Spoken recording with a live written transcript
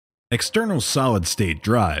External solid-state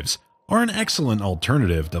drives are an excellent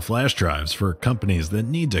alternative to flash drives for companies that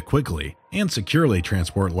need to quickly and securely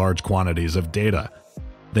transport large quantities of data.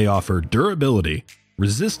 They offer durability,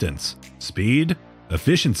 resistance, speed,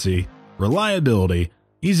 efficiency, reliability,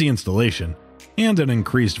 easy installation, and an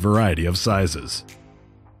increased variety of sizes.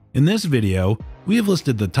 In this video, we have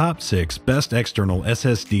listed the top 6 best external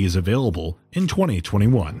SSDs available in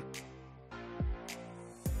 2021.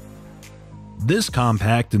 This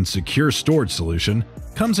compact and secure storage solution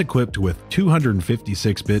comes equipped with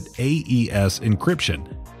 256-bit AES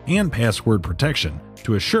encryption and password protection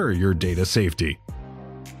to assure your data safety.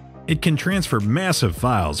 It can transfer massive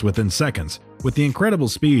files within seconds with the incredible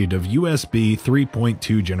speed of USB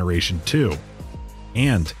 3.2 Generation 2.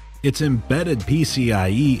 And its embedded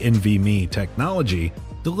PCIe NVMe technology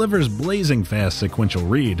delivers blazing fast sequential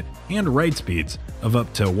read and write speeds of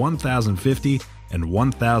up to 1050 and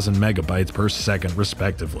 1000 megabytes per second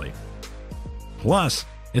respectively. Plus,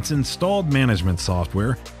 its installed management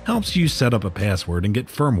software helps you set up a password and get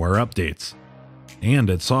firmware updates. And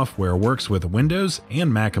its software works with Windows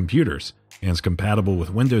and Mac computers and is compatible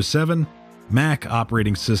with Windows 7, Mac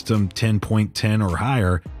operating system 10.10 or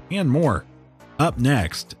higher, and more. Up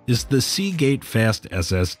next is the Seagate Fast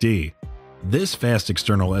SSD. This fast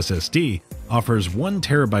external SSD offers 1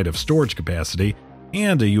 terabyte of storage capacity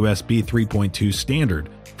and a USB 3.2 standard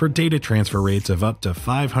for data transfer rates of up to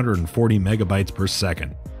 540 megabytes per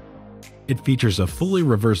second. It features a fully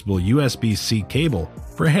reversible USB-C cable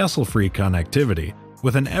for hassle-free connectivity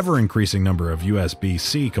with an ever-increasing number of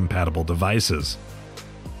USB-C compatible devices.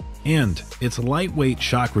 And its lightweight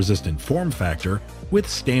shock-resistant form factor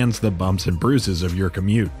withstands the bumps and bruises of your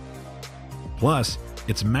commute. Plus,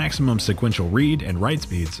 its maximum sequential read and write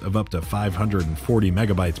speeds of up to 540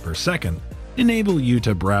 megabytes per second enable you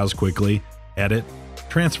to browse quickly, edit,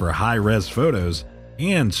 transfer high-res photos,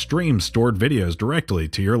 and stream stored videos directly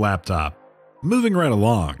to your laptop. Moving right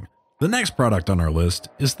along, the next product on our list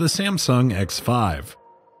is the Samsung X5.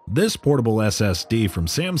 This portable SSD from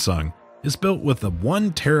Samsung is built with a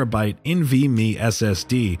 1 terabyte NVMe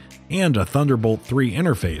SSD and a Thunderbolt 3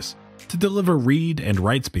 interface to deliver read and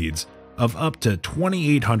write speeds of up to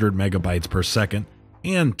 2800 megabytes per second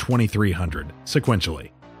and 2300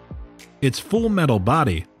 sequentially. Its full metal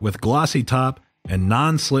body with glossy top and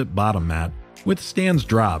non-slip bottom mat withstands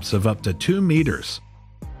drops of up to 2 meters.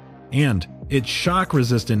 And its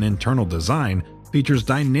shock-resistant internal design features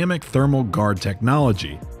dynamic thermal guard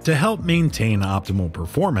technology to help maintain optimal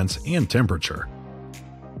performance and temperature.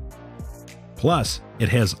 Plus, it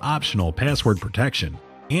has optional password protection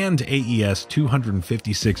and AES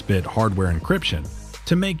 256-bit hardware encryption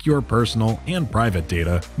to make your personal and private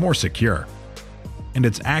data more secure. And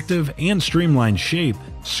its active and streamlined shape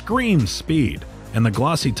screams speed, and the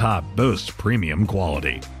glossy top boasts premium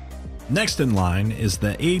quality. Next in line is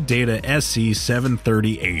the ADATA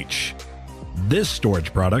SC730H. This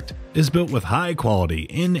storage product is built with high-quality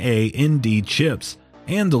NAND chips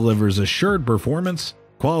and delivers assured performance,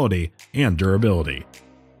 quality, and durability.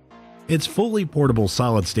 Its fully portable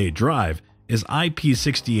solid-state drive is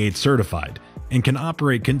IP68 certified and can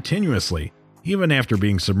operate continuously even after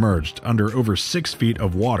being submerged under over 6 feet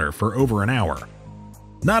of water for over an hour.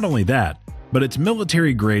 Not only that, but its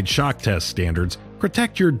military-grade shock test standards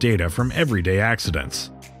protect your data from everyday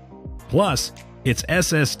accidents. Plus, its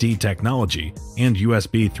SSD technology and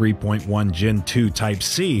USB 3.1 Gen 2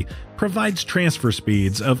 Type-C provides transfer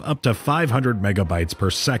speeds of up to 500 megabytes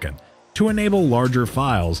per second to enable larger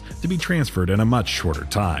files to be transferred in a much shorter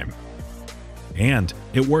time. And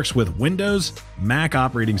it works with Windows, Mac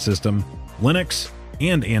operating system, Linux,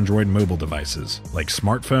 and Android mobile devices like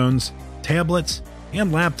smartphones, tablets,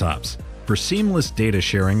 and laptops for seamless data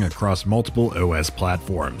sharing across multiple OS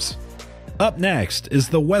platforms. Up next is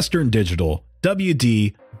the Western Digital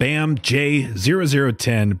WD BAM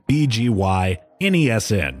J0010 BGY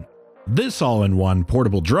NESN. This all-in-one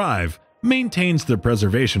portable drive maintains the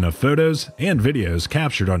preservation of photos and videos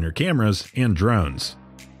captured on your cameras and drones.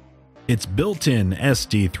 Its built-in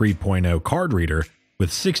SD 3.0 card reader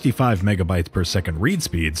with 65 megabytes per second read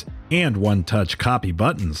speeds and one-touch copy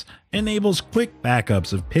buttons enables quick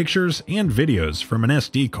backups of pictures and videos from an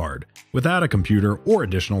SD card without a computer or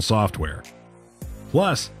additional software.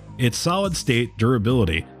 Plus, its solid-state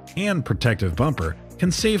durability and protective bumper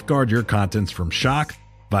can safeguard your contents from shock,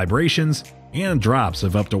 vibrations, and drops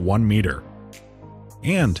of up to 1 meter.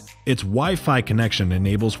 And its Wi-Fi connection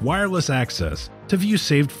enables wireless access to view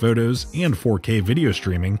saved photos and 4K video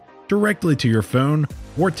streaming directly to your phone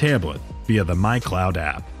or tablet via the MyCloud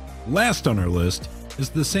app. Last on our list is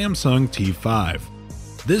the Samsung T5.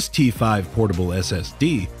 This T5 portable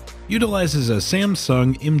SSD utilizes a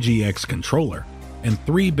Samsung MGX controller and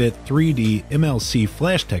 3-bit 3D MLC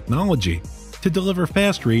flash technology to deliver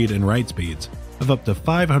fast read and write speeds of up to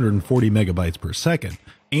 540 megabytes per second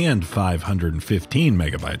and 515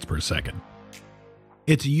 megabytes per second.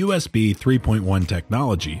 Its USB 3.1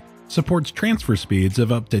 technology supports transfer speeds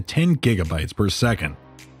of up to 10 gigabytes per second,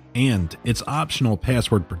 and its optional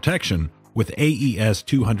password protection with AES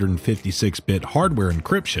 256-bit hardware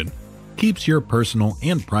encryption keeps your personal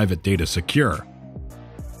and private data secure.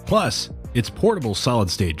 Plus, its portable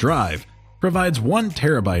solid-state drive provides 1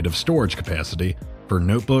 terabyte of storage capacity for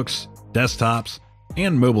notebooks, desktops,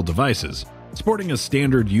 and mobile devices, sporting a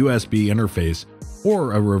standard USB interface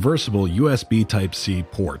or a reversible USB Type-C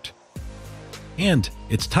port. And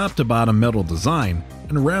its top-to-bottom metal design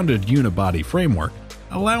and rounded unibody framework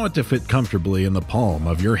allow it to fit comfortably in the palm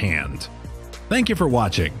of your hand. Thank you for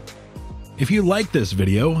watching. If you liked this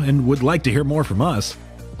video and would like to hear more from us,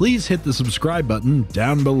 please hit the subscribe button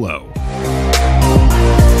down below.